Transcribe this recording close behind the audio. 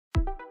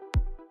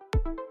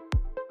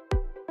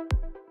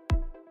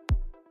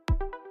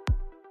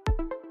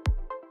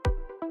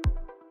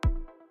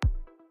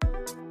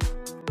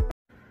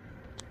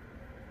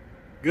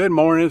Good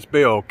morning, it's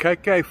Bill,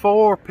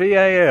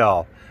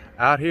 KK4PAL.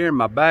 Out here in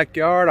my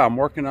backyard, I'm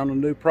working on a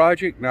new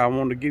project and I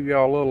wanted to give you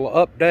all a little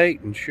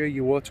update and show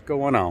you what's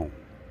going on.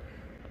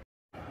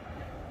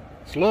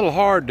 It's a little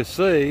hard to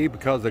see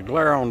because of the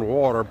glare on the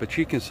water, but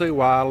you can see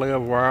why I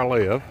live where I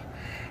live.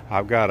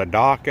 I've got a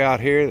dock out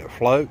here that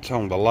floats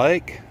on the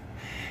lake.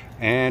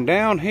 And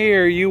down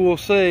here you will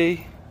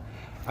see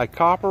a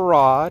copper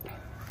rod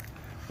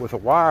with a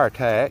wire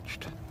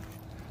attached,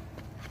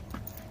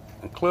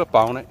 a clip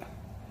on it,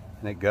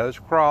 and it goes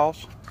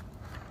across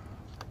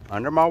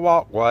under my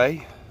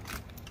walkway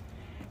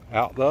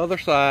out the other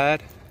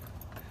side.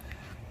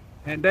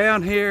 And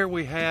down here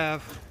we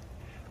have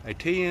a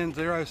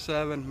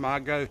TN07, my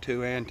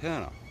go-to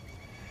antenna.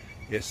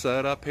 It's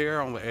set up here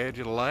on the edge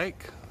of the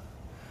lake.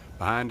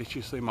 Behind it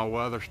you see my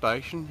weather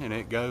station, and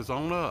it goes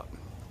on up.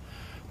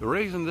 The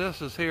reason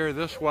this is here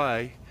this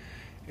way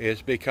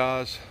is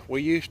because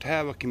we used to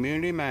have a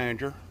community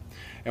manager,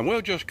 and we'll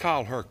just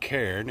call her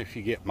Karen if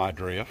you get my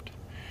drift.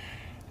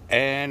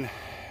 And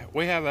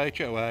we have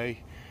HOA,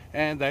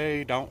 and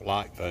they don't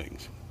like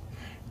things.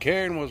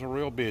 Karen was a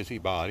real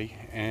busybody,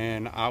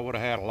 and I would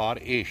have had a lot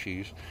of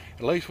issues.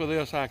 At least with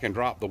this, I can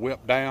drop the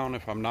whip down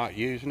if I'm not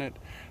using it.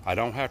 I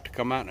don't have to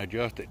come out and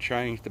adjust it,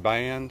 change the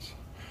bands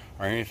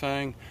or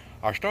anything.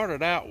 I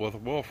started out with a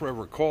Wolf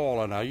River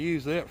coil, and I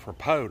use it for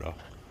POTA.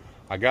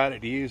 I got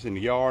it to use in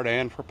the yard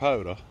and for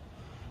POTA.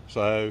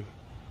 So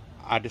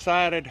I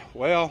decided,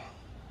 well,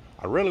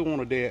 I really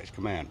want a DX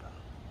Commander.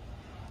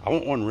 I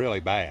want one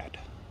really bad.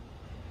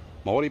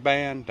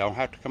 Multi-band, don't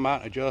have to come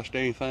out and adjust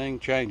anything,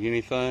 change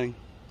anything.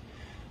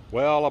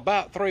 Well,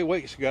 about 3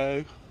 weeks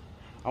ago,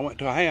 I went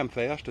to a ham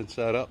fest and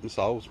set up and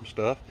sold some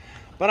stuff,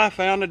 but I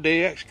found a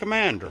DX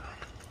Commander.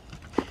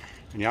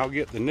 And y'all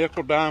get the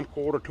nickel dime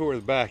quarter tour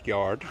of the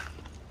backyard.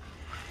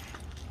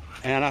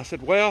 And I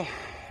said, well,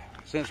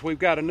 since we've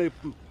got a new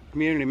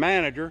community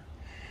manager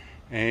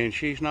and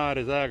she's not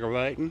as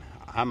aggravating,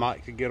 I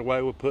might could get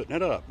away with putting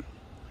it up.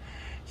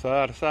 So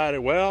I decided,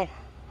 well,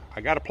 I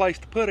got a place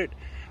to put it.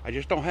 I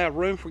just don't have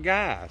room for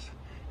guys.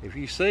 If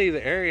you see,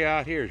 the area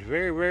out here is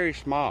very, very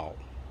small.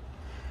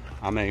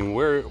 I mean,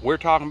 we're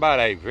talking about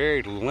a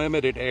very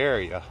limited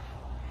area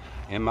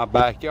in my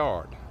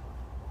backyard.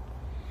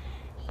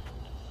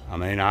 I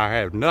mean, I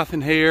have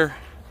nothing here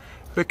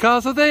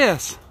because of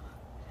this.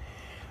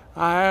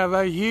 I have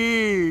a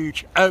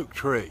huge oak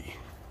tree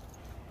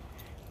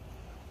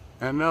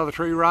and another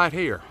tree right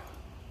here.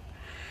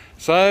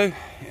 So,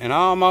 in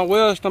all my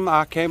wisdom,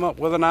 I came up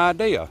with an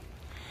idea.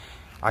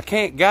 I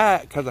can't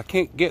guide because I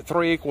can't get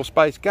 3 equal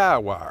space guide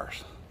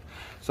wires.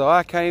 So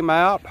I came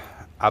out,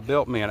 I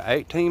built me an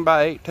 18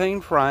 by 18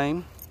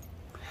 frame.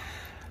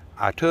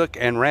 I took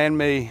and ran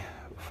me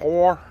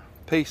 4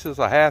 pieces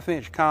of 1/2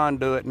 inch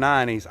conduit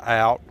 90s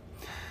out.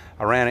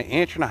 I ran an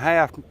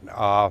 1.5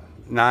 inch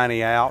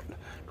 90 out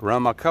to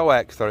run my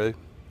coax through.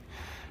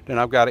 Then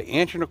I've got an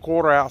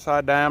 1.25 inch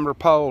outside diameter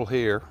pole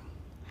here.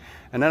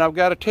 And then I've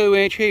got a 2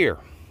 inch here.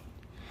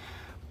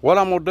 What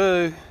I'm gonna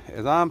do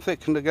is I'm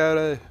fixing to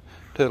go to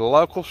the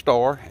local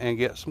store and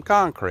get some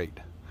concrete.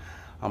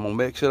 I'm gonna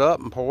mix it up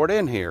and pour it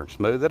in here and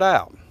smooth it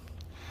out.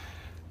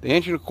 The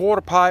 1.25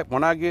 inch pipe,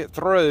 when I get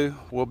through,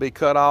 will be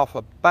cut off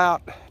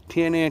about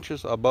 10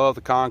 inches above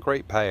the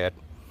concrete pad.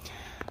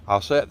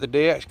 I'll set the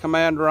DX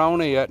Commander on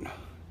it.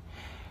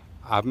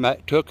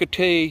 I've took a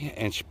T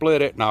and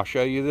split it, and I'll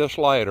show you this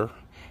later,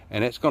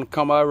 and it's going to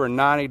come over and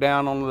 90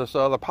 down on this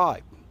other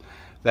pipe.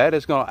 That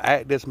is going to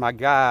act as my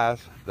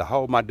guys to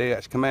hold my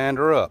DX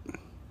Commander up.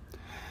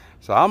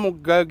 So I'm going to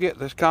go get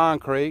this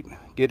concrete,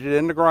 get it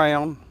in the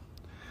ground,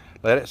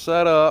 let it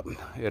set up.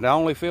 It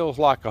only feels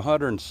like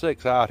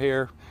 106 out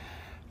here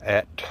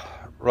at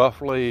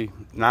roughly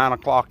 9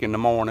 o'clock in the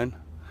morning.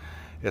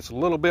 It's a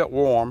little bit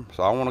warm,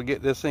 so I want to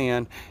get this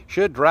in.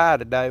 Should dry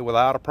today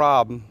without a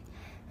problem,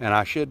 and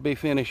I should be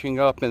finishing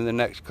up in the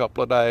next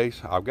couple of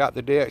days. I've got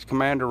the DX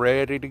Commander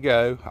ready to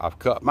go. I've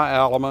cut my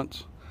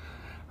elements.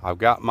 I've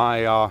got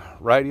my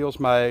radials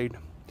made,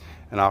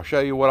 and I'll show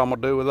you what I'm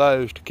going to do with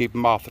those to keep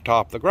them off the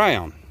top of the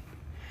ground.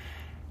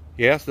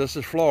 Yes, this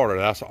is Florida.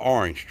 That's an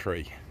orange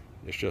tree.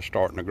 It's just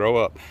starting to grow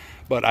up.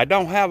 But I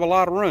don't have a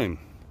lot of room.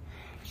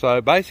 So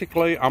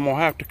basically, I'm going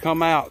to have to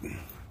come out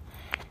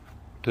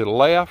to the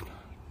left,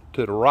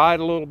 to the right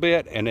a little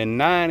bit, and then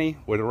 90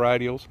 with the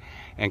radials,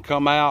 and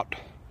come out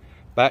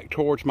back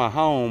towards my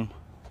home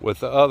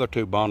with the other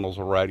 2 bundles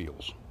of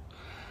radials.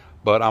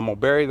 But I'm going to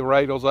bury the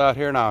radials out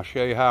here, and I'll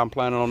show you how I'm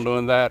planning on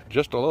doing that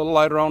just a little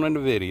later on in the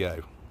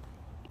video.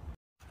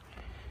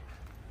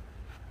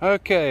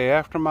 Okay,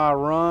 after my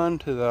run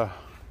to the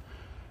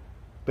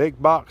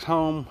big box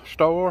home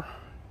store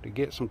to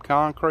get some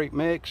concrete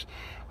mix,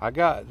 I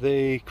got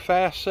the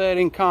fast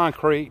setting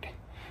concrete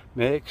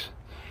mix.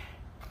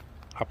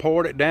 I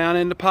poured it down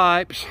in the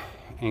pipes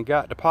and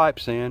got the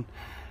pipes in.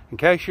 In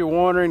case you're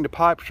wondering, the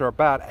pipes are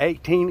about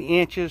 18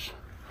 inches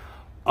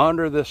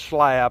under the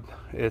slab.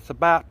 It's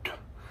about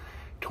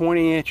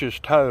 20 inches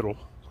total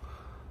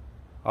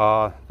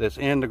that's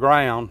in the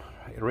ground.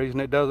 The reason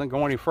it doesn't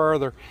go any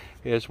further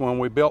is when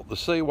we built the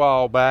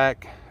seawall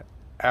back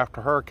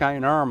after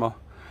Hurricane Irma,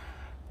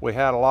 we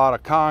had a lot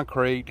of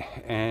concrete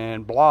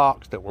and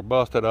blocks that were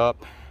busted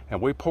up,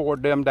 and we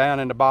poured them down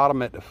in the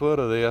bottom at the foot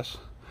of this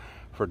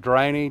for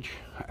drainage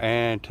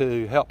and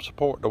to help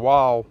support the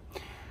wall.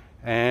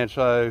 And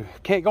so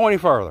can't go any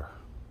further.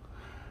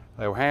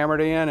 They were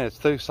hammered in. It's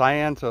through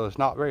sand, so it's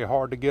not very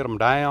hard to get them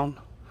down.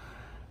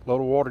 A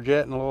little water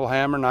jet and a little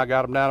hammer, and I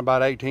got them down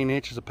about 18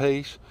 inches a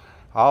piece.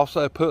 I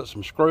also put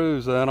some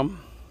screws in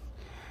them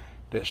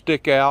that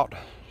stick out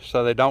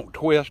so they don't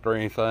twist or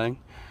anything.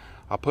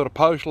 I put a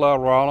post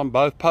leveler on them.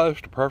 Both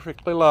posts are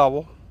perfectly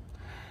level.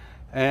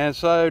 And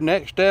so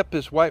next step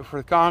is wait for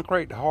the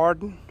concrete to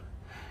harden.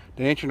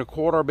 The 1.25 inches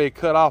will be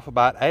cut off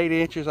about 8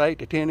 inches, 8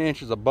 to 10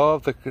 inches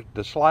above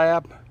the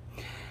slab.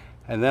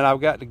 And then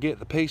I've got to get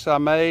the piece I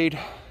made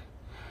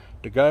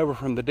to go over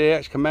from the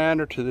DX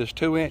Commander to this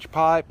 2-inch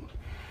pipe,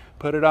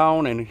 put it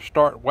on and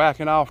start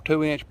whacking off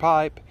 2-inch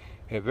pipe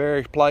at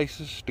various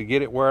places to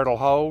get it where it'll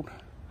hold.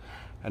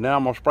 And then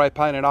I'm gonna spray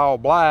paint it all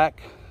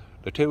black,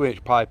 the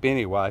 2-inch pipe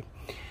anyway,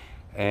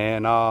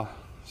 and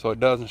so it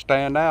doesn't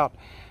stand out.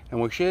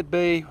 And we should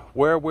be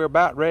where we're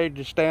about ready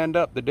to stand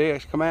up the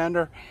DX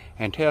Commander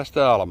and test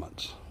the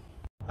elements.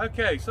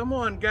 Okay,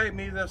 someone gave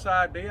me this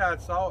idea. I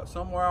saw it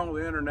somewhere on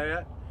the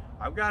internet.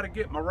 I've got to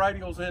get my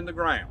radials in the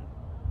ground.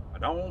 I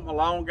don't want my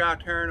lawn guy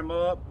tearing them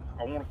up.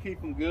 I want to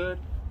keep them good.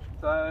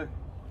 So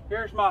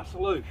here's my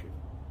solution.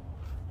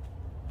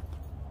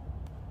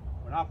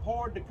 When I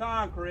poured the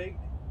concrete,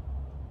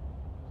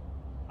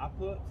 I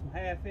put some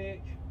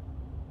 1/2-inch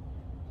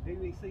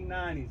PVC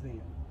 90s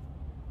in.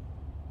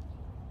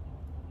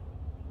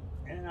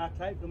 And I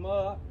taped them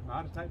up. I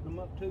might have taped them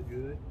up too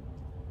good.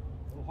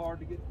 A little hard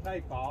to get the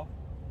tape off,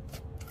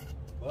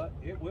 but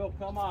it will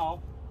come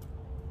off.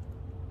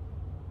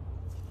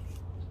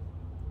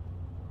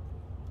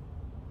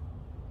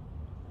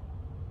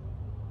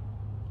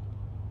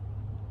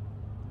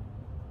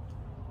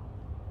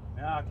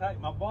 Now I take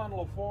my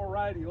bundle of 4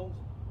 radials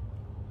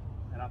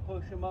and I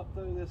push them up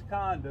through this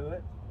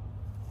conduit,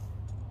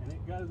 and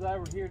it goes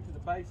over here to the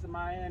base of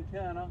my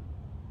antenna.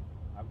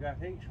 I've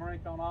got heat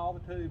shrink on all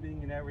the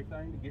tubing and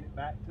everything to get it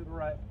back to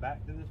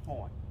this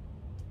point.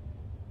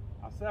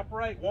 I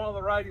separate one of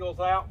the radials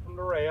out from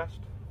the rest.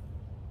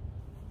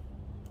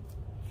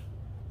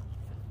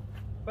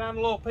 Found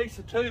a little piece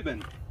of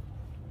tubing,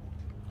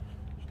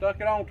 stuck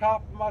it on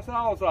top of my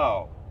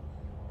Sawzall.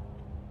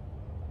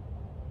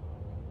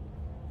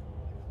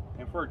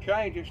 And for a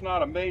change, it's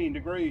not 1,000,000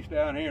 degrees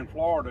down here in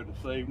Florida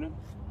this evening.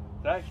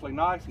 It's actually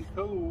nice and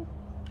cool.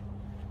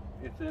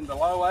 It's in the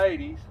low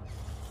 80s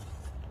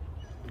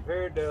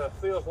compared to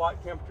feels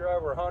like temperature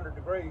over 100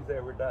 degrees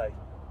every day.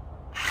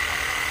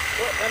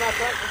 But then I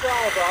take the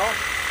jaws off,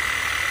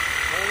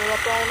 bring it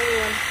up on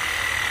in.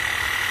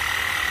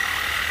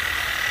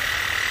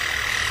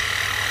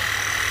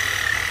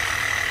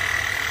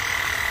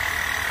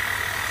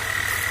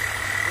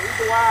 Read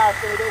the wire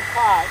through this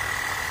pipe.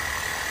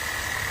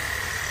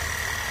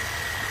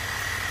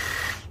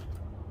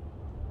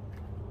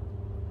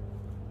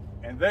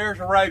 And there's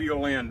a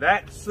radial end.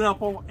 That's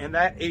simple and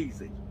that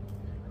easy.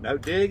 No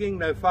digging,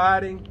 no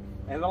fighting,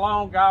 and the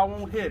lawn guy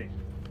won't hit it.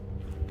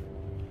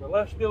 So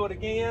let's do it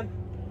again.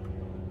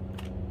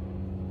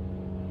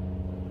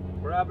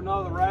 Grab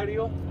another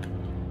radial.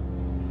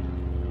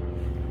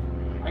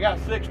 I got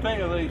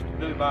 16 of these to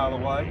do, by the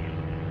way.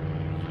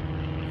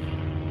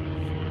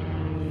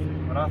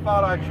 But I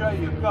thought I'd show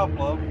you a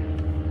couple of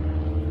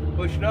them.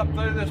 Push it up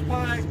through this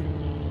pipe.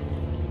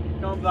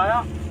 Comes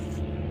out.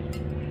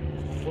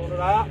 Pull it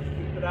out.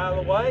 Keep it out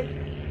of the way.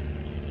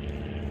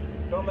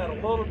 Come at a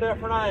little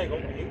different angle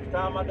each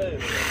time I do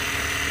this.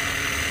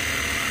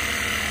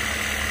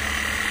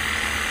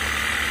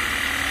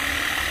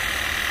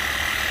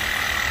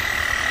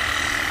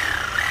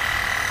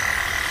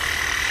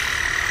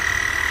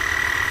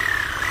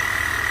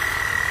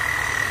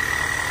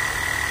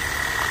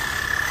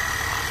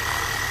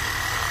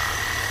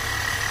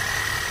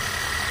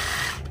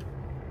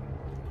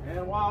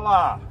 And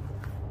voila,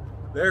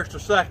 there's the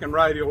second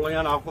radial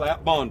end off of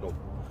that bundle.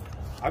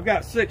 I've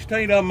got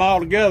 16 of them all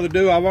together to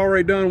do. I've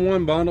already done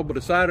one bundle, but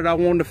decided I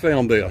wanted to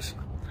film this.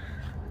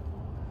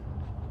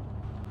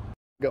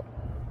 Go.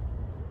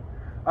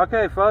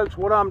 Okay, folks,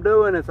 what I'm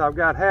doing is I've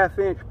got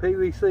 1/2-inch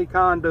PVC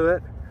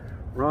conduit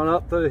run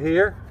up through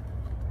here,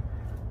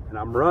 and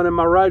I'm running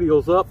my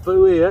radials up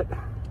through it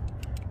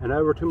and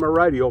over to my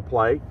radial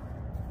plate.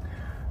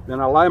 Then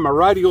I lay my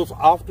radials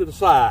off to the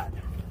side.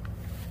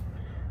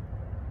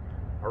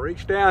 I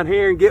reach down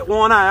here and get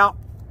one out,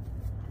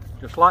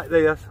 just like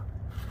this.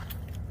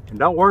 And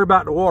don't worry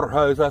about the water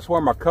hose, that's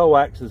where my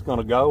coax is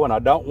gonna go, and I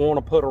don't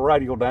wanna put a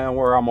radial down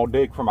where I'm gonna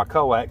dig for my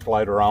coax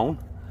later on.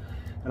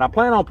 And I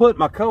plan on putting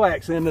my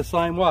coax in the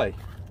same way.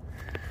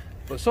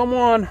 But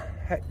someone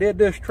did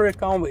this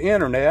trick on the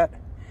internet,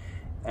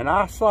 and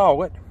I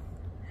saw it.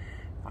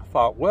 I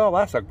thought, well,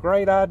 that's a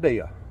great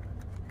idea.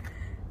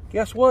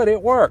 Guess what,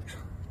 it works.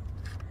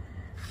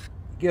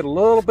 You get a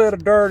little bit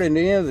of dirt in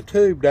the end of the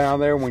tube down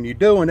there when you're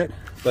doing it,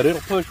 but it'll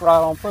push right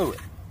on through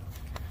it.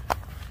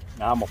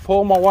 Now I'm gonna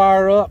pull my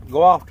wire up,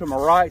 go off to my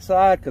right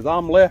side because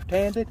I'm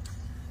left-handed.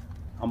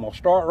 I'm gonna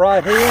start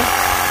right here. I'm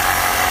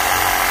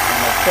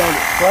gonna turn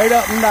it straight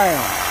up and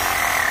down.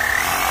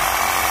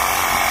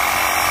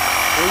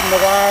 Feeding the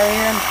wire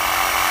in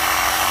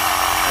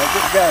as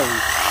it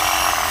goes.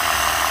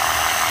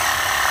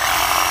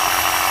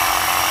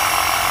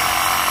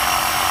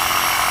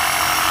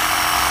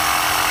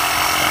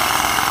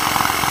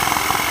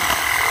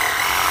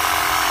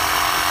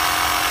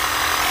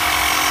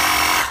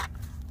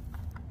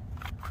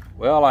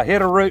 Well, I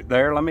hit a root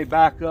there. Let me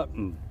back up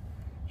and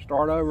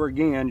start over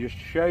again just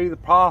to show you the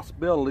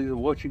possibilities of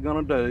what you're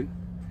going to do.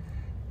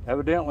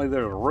 Evidently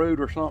there's a root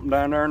or something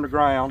down there in the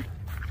ground.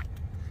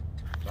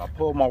 So I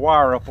pulled my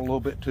wire up a little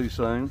bit too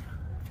soon.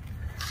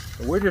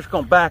 So we're just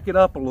going to back it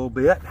up a little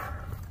bit.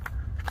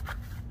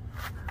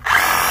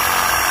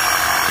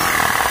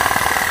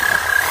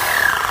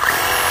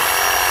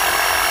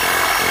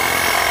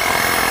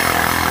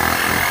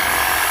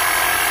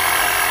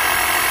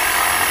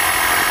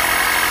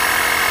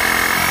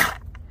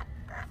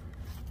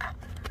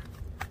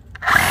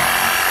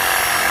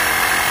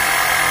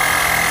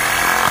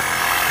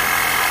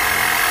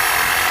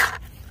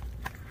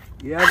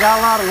 Yeah, I got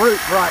a lot of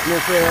roots right in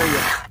this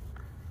area.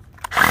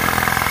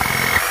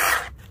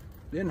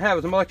 Didn't have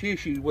as much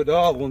issues with the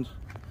other ones,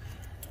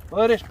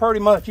 but it's pretty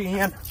much in.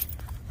 I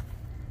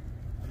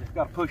just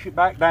got to push it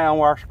back down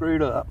where I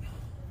screwed up.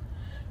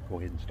 Go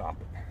ahead and stop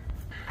it.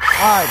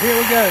 All right, here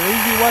we go.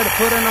 Easy way to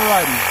put in a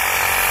radius.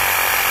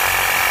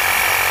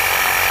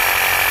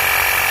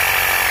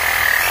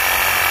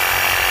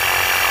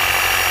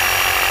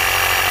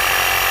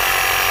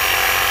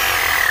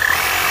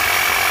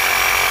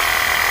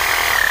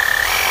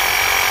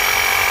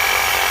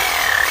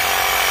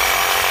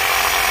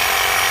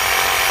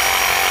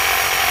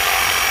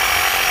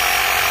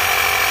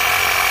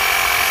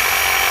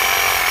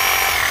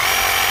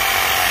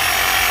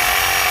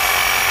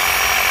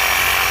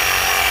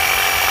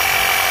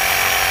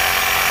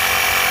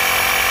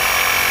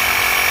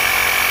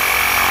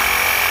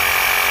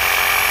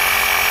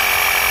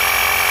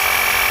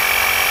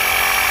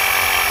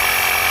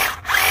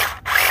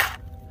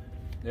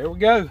 There we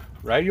go,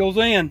 radial's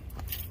in.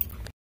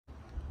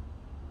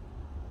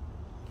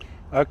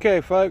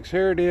 Okay folks,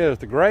 here it is,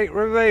 the great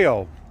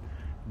reveal.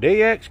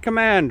 DX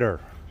Commander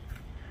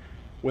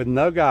with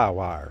no guy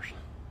wires.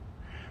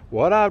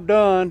 What I've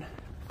done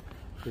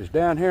is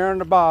down here on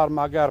the bottom,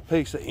 I got a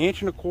piece of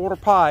 1.25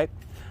 inch pipe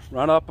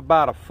run up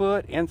about a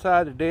foot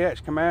inside the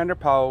DX Commander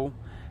pole.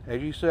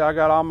 As you see, I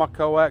got all my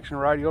coax and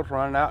radials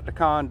running out the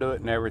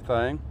conduit and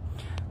everything.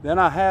 Then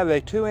I have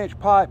a 2-inch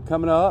pipe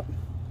coming up,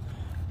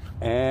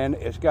 and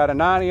it's got a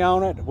 90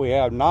 on it. We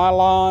have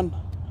nylon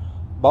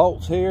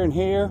bolts here and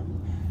here.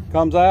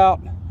 Comes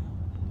out,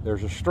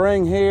 there's a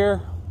string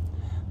here.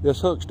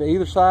 This hooks to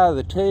either side of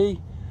the T.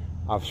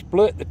 I've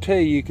split the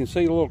T, you can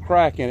see a little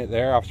crack in it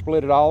there. I've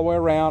split it all the way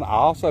around. I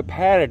also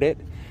padded it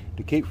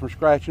to keep from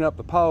scratching up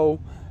the pole.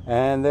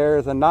 And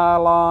there's a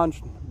nylon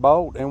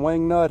bolt and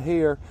wing nut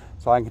here,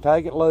 so I can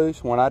take it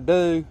loose. When I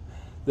do,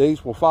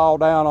 these will fall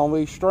down on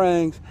these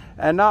strings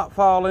and not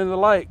fall in the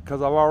lake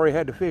because I've already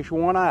had to fish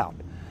one out.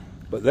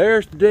 But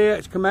there's the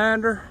DX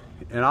Commander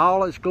in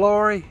all its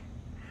glory.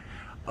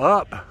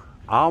 Up,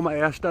 all my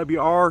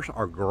SWRs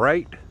are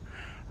great.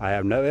 I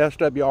have no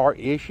SWR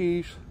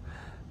issues.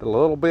 The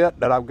little bit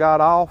that I've got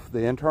off,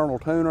 the internal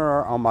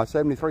tuner on my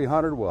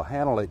 7300 will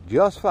handle it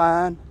just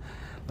fine.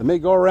 Let me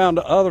go around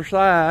the other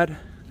side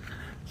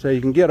so you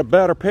can get a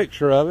better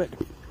picture of it.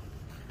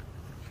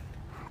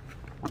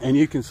 And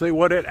you can see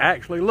what it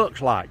actually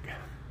looks like.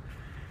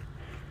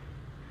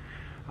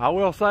 I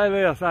will say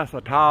this, that's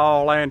a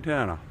tall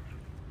antenna.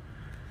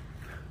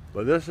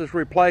 But this is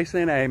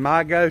replacing a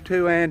My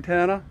Go-To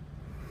antenna.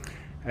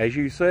 As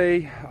you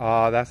see,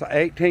 that's an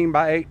 18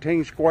 by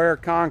 18 square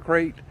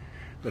concrete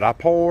that I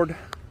poured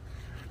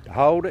to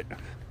hold it.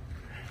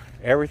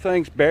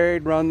 Everything's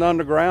buried, run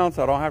underground,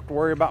 so I don't have to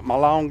worry about my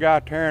long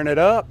guy tearing it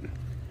up.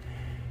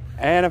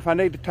 And if I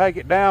need to take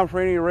it down for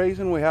any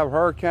reason, we have a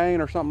hurricane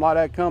or something like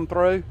that come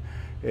through,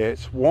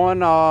 it's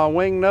one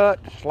wing nut,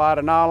 slide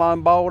a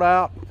nylon bolt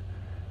out,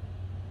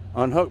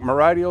 unhook my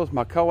radials,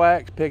 my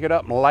coax, pick it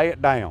up and lay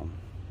it down.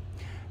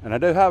 And I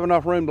do have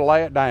enough room to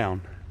lay it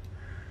down,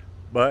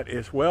 but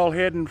it's well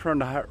hidden from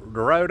the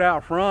road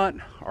out front,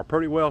 or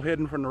pretty well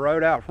hidden from the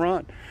road out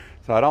front,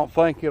 so I don't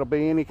think it'll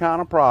be any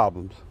kind of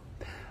problems.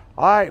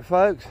 All right,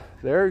 folks,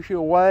 there's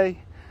your way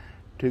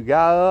to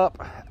guy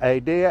up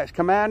a DX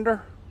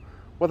Commander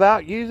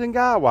without using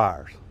guy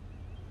wires.